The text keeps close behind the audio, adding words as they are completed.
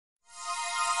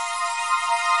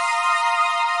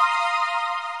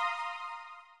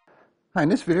Hi, in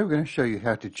this video, we're going to show you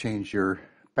how to change your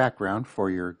background for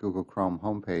your Google Chrome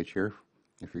homepage here.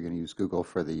 If you're going to use Google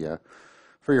for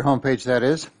your homepage, that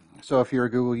is. So if you're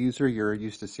a Google user, you're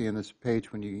used to seeing this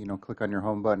page when you click on your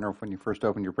home button or when you first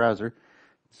open your browser.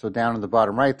 So down in the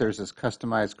bottom right, there's this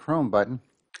Customize Chrome button,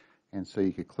 and so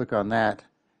you could click on that,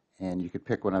 and you could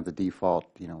pick one of the default,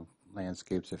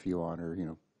 landscapes if you want,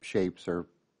 or shapes or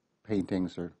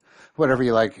paintings or whatever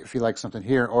you like. If you like something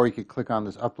here, or you could click on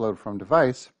this Upload from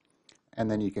Device. And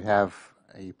then you could have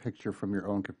a picture from your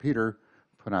own computer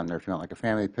put on there if you want, like a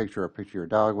family picture or a picture of your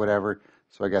dog, whatever.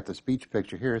 So I got this beach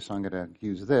picture here, so I'm going to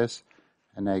use this.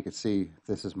 And now you can see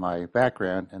this is my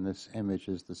background, and this image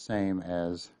is the same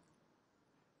as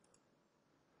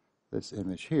this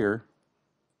image here.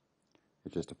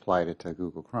 It just applied it to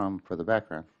Google Chrome for the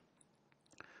background.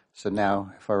 So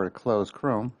now if I were to close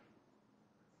Chrome,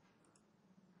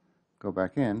 go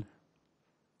back in,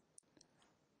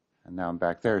 and now I'm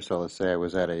back there. So let's say I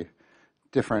was at a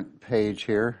different page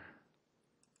here,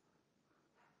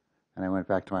 and I went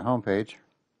back to my home page,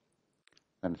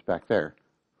 then it's back there.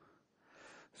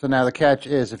 So now the catch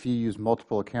is if you use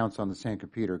multiple accounts on the same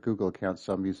computer, Google accounts,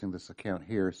 so I'm using this account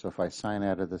here. So if I sign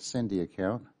out of the Cindy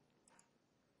account,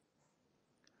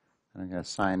 and I'm going to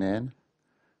sign in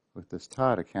with this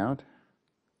Todd account,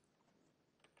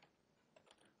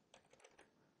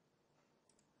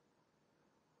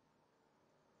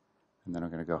 and then I'm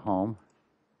going to go home,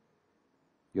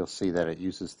 you'll see that it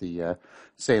uses the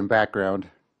same background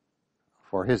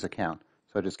for his account.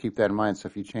 So just keep that in mind. So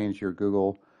if you change your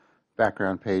Google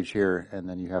background page here, and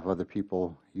then you have other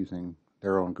people using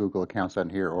their own Google accounts on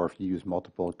here, or if you use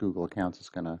multiple Google accounts, it's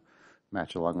going to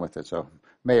match along with it. So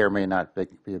may or may not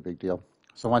be a big deal.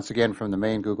 So once again, from the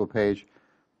main Google page,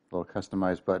 a little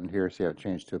customized button here. See how it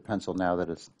changed to a pencil now that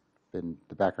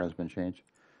the background's been changed.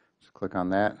 Just click on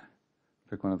that.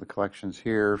 Pick one of the collections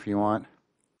here if you want.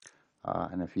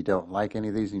 And if you don't like any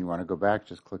of these and you want to go back,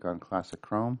 just click on Classic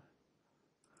Chrome,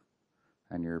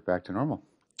 and you're back to normal.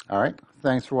 All right.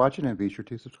 Thanks for watching, and be sure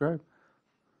to subscribe.